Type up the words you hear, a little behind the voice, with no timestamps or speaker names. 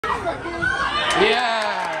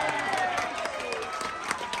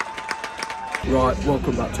Right,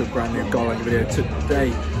 welcome back to a brand new goal line video.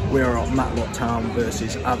 Today we are at Matlock Town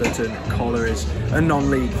versus Atherton Collieries, a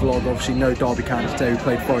non-league vlog. Obviously no derby county today, we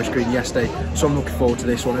played Forest Green yesterday, so I'm looking forward to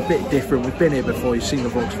this one. A bit different, we've been here before, you've seen the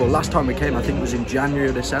vlogs before. Last time we came, I think it was in January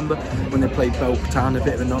or December, when they played Belper Town, a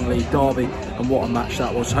bit of a non-league derby, and what a match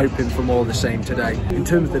that was. Hoping for more of the same today. In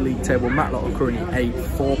terms of the league table, Matlock are currently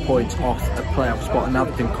 8th, 4 points off a playoff spot, and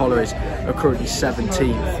Atherton Collieries are currently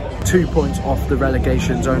 17th. 2 points off the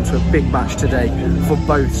relegation zone, so a big match today for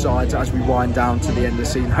both sides as we wind down to the end of the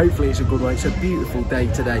season. Hopefully it's a good one. It's a beautiful day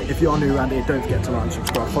today. If you are new around here, don't forget to like and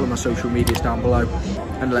subscribe, follow my social medias down below,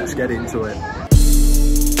 and let's get into it.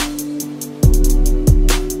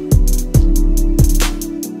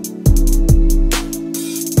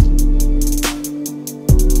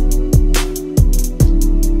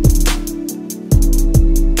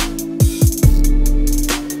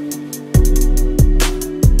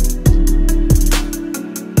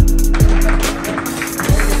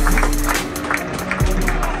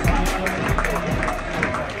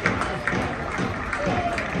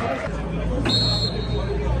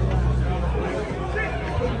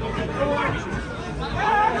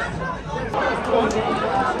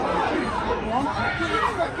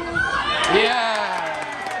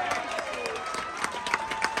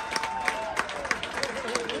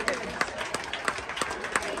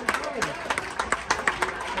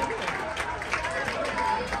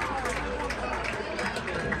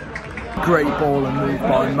 Great ball and move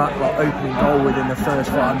by Matlock, opening goal within the first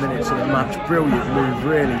 5 minutes of the match. Brilliant move,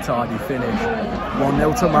 really tidy finish.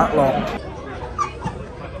 1-0 to Matlock.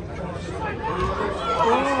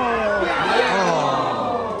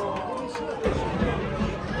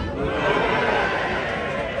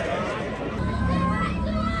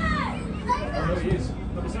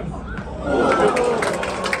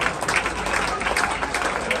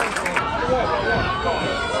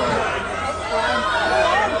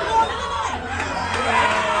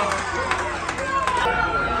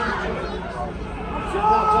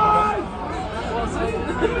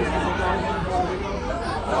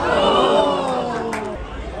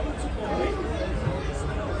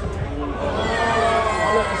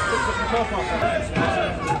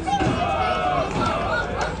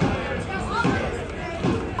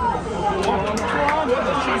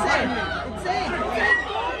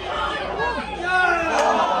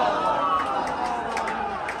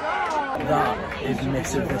 That is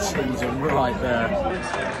miss of the season right there.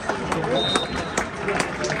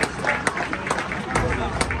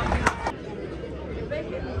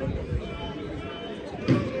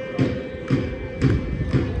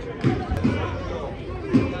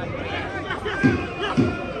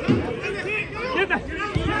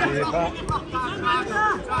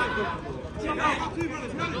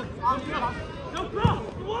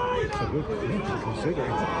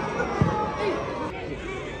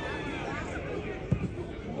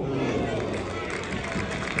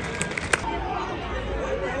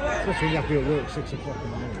 Especially when you have to be at work 6 o'clock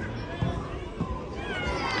in the morning.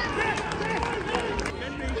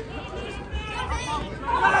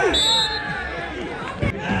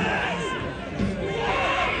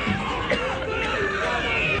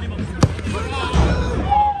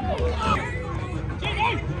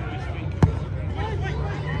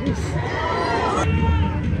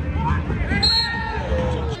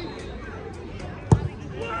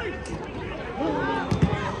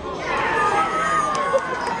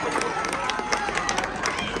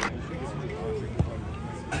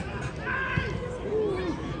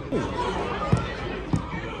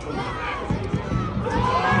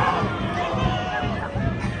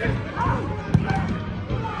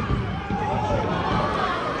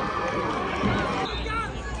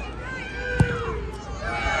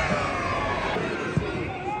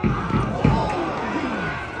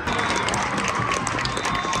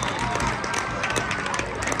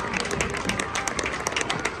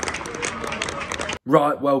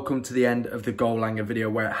 Right, welcome to the end of the goal langer video,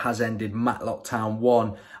 where it has ended. Matlock Town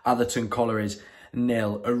 1, Atherton Collieries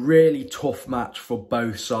 0. A really tough match for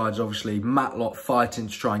both sides. Obviously, Matlock fighting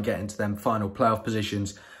to try and get into them final playoff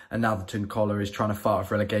positions, and Atherton Collieries trying to fight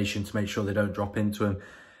off relegation to make sure they don't drop into them.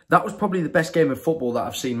 That was probably the best game of football that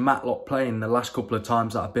I've seen Matlock playing the last couple of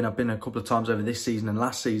times that I've been a couple of times over this season and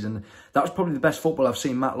last season. That was probably the best football I've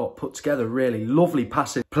seen Matlock put together, really. Lovely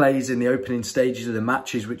passing plays in the opening stages of the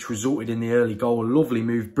matches, which resulted in the early goal. Lovely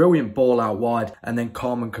move, brilliant ball out wide, and then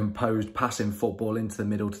calm and composed passing football into the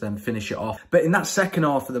middle to then finish it off. But in that second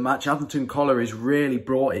half of the match, Atherton Collieries really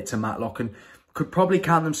brought it to Matlock and could probably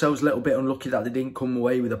count themselves a little bit unlucky that they didn't come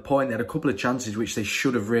away with a point. They had a couple of chances which they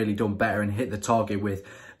should have really done better and hit the target with.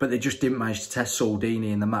 but they just didn't manage to test Saul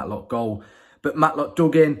Deeney in the Matlock goal. But Matlock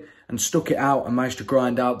dug in and stuck it out and managed to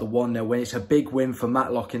grind out the 1-0 win. It's a big win for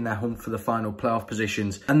Matlock in their hunt for the final playoff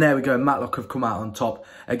positions. And there we go, Matlock have come out on top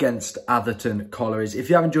against Atherton Collieries. If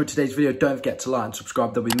you have enjoyed today's video, don't forget to like and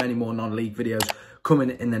subscribe. There'll be many more non-league videos coming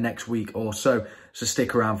in the next week or so, so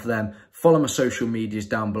stick around for them. Follow my social medias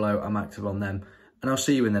down below, I'm active on them, and I'll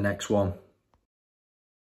see you in the next one.